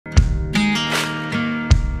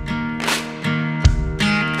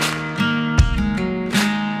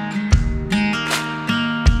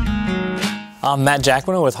I'm Matt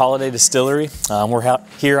Jacquino with Holladay Distillery. We're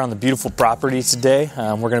here on the beautiful property today.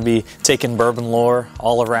 We're going to be taking Bourbon Lore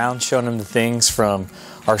all around, showing them the things from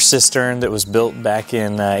our cistern that was built back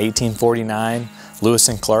in 1849. Lewis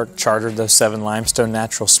and Clark chartered those 7 limestone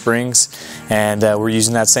natural springs, and we're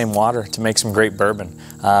using that same water to make some great bourbon.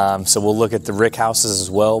 So we'll look at the rick houses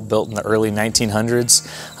as well, built in the early 1900s.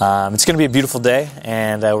 It's going to be a beautiful day,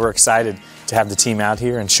 and we're excited to have the team out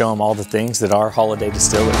here and show them all the things that are Holladay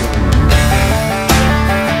Distillery.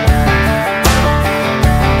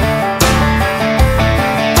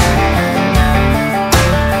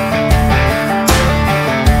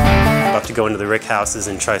 To go into the rick houses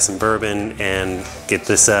and try some bourbon and get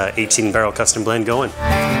this 18-barrel custom blend going.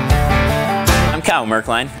 I'm Kyle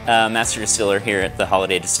Merkline, Master Distiller here at the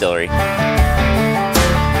Holladay Distillery.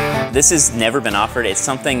 This has never been offered. It's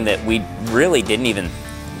something that we really didn't even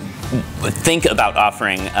think about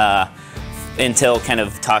offering until kind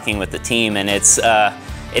of talking with the team, and it's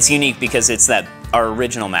unique because it's our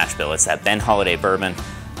original mash bill. It's that Ben Holladay bourbon.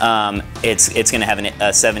 It's going to have a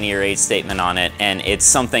 7-year age statement on it, and it's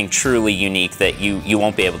something truly unique that you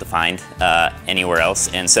won't be able to find anywhere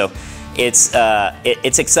else. And so it's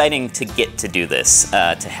exciting to get to do this,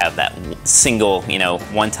 to have that single,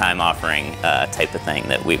 one-time offering type of thing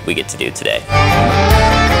that we get to do today.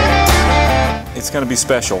 It's going to be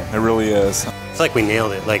special. It really is. I feel like we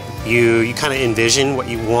nailed it. Like you kind of envision what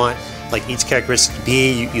you want like each characteristic to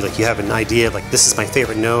be. You have an idea of like, this is my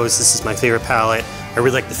favorite nose, this is my favorite palate. I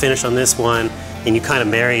really like the finish on this one, and you kind of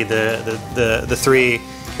marry the three,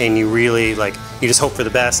 and you really you just hope for the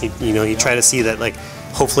best. You try to see that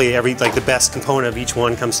hopefully the best component of each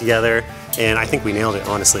one comes together, and I think we nailed it,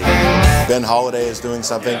 honestly. Ben Holladay is doing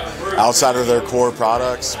something outside of their core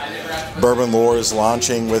products. Bourbon Lore is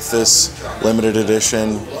launching with this limited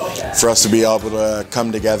edition for us to be able to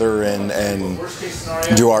come together and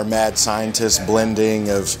do our mad scientist blending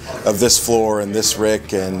of this floor and this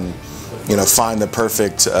rick, and find the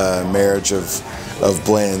perfect marriage of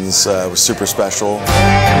blends. Was super special.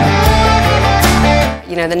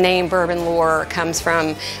 The name Bourbon Lore comes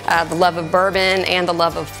from the love of bourbon and the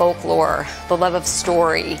love of folklore, the love of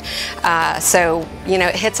story. So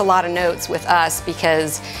it hits a lot of notes with us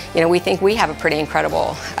because we think we have a pretty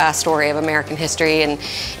incredible story of American history and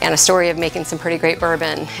a story of making some pretty great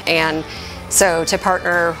bourbon. And so to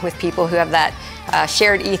partner with people who have that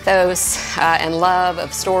shared ethos and love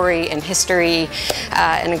of story and history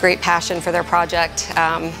and a great passion for their project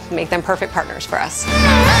make them perfect partners for us.